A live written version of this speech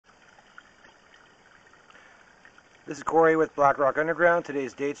This is Corey with Black Rock Underground.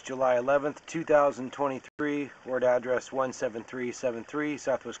 Today's date's July 11th, 2023. Ward address 17373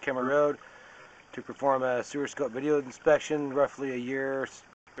 Southwest Kemmer Road to perform a sewer scope video inspection roughly a year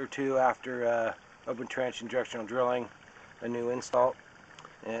or two after open trench and directional drilling, a new install.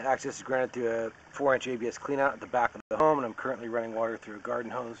 And access is granted through a 4-inch ABS cleanout at the back of the home, and I'm currently running water through a garden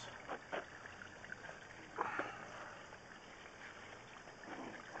hose.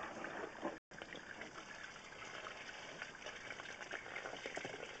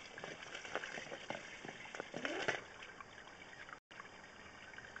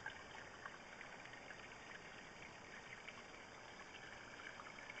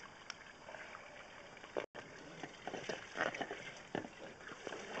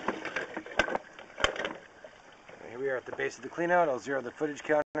 Here we are at the base of the cleanout. I'll zero the footage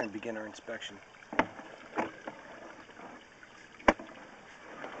counter and begin our inspection.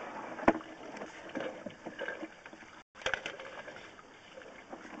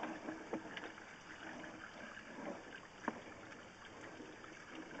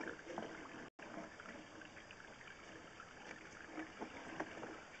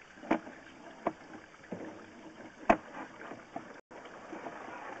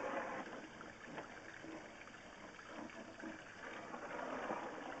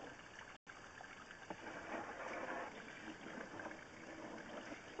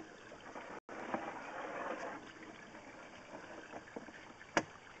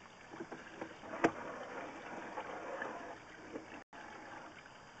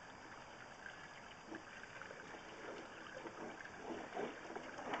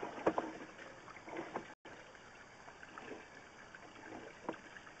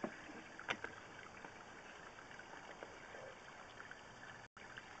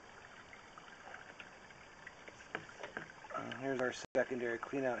 Here's our secondary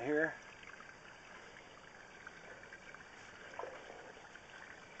cleanout here.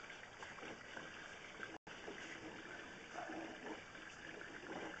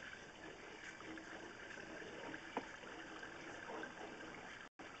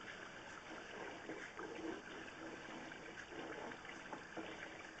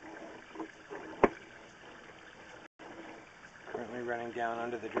 Currently running down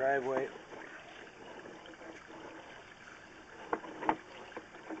under the driveway.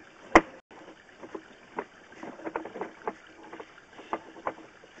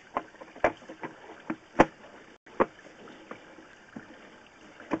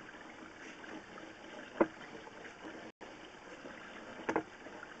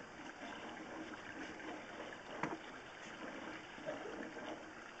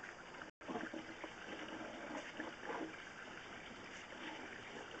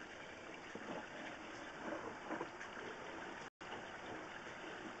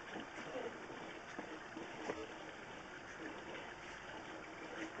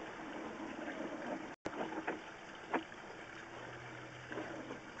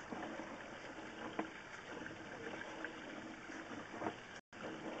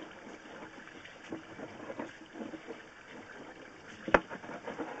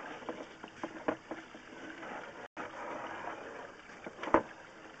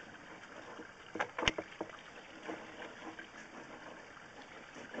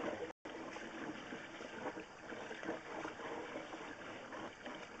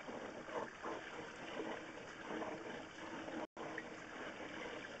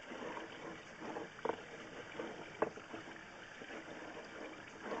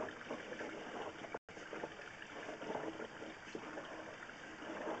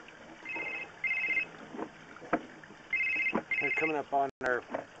 We're coming up on our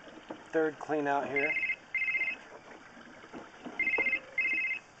third clean out here.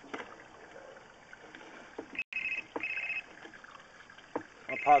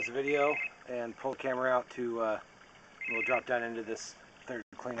 I'll pause the video and pull the camera out to, we'll drop down into this third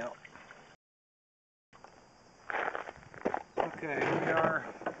clean out. Okay, here we are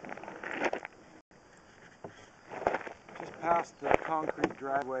just past the concrete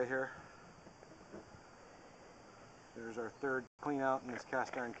driveway here. There's our third clean out in this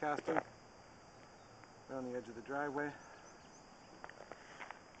cast iron casting around the edge of the driveway.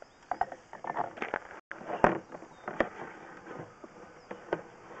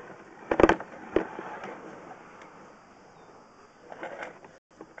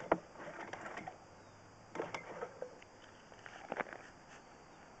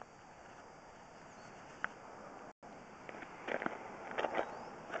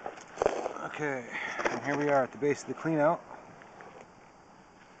 Okay, and here we are at the base of the clean out.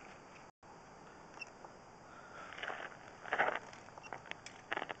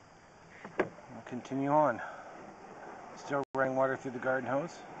 We'll continue on. Still running water through the garden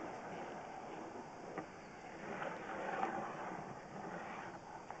hose.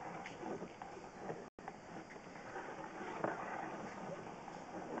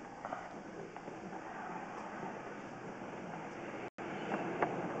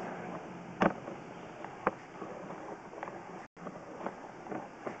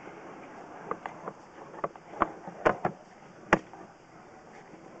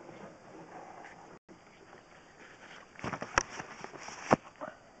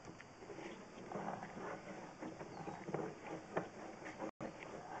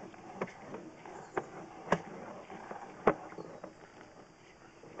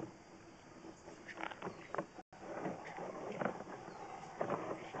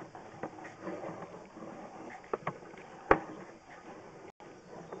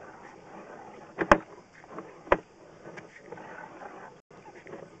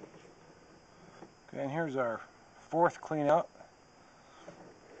 Okay, and here's our fourth clean out.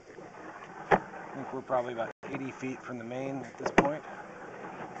 I think we're probably about 80 feet from the main at this point.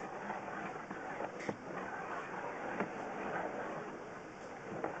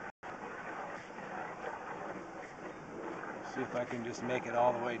 See if I can just make it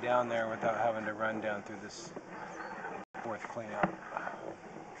all the way down there without having to run down through this fourth clean out.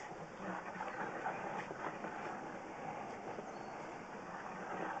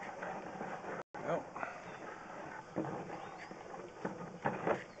 Oh.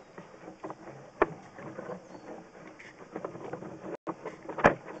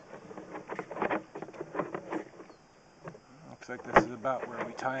 Looks like this is about where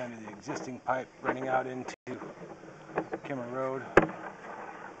we tie into the existing pipe running out into Kimmer Road.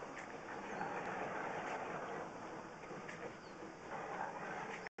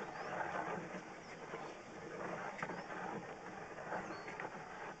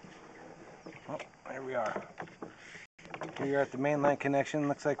 Oh, here we are. Here we are at the main line connection.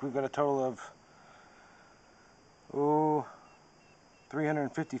 Looks like we've got a total of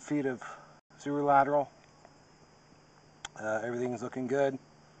 350 feet of sewer lateral. Everything's looking good.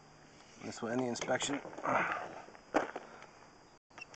 This will end the inspection.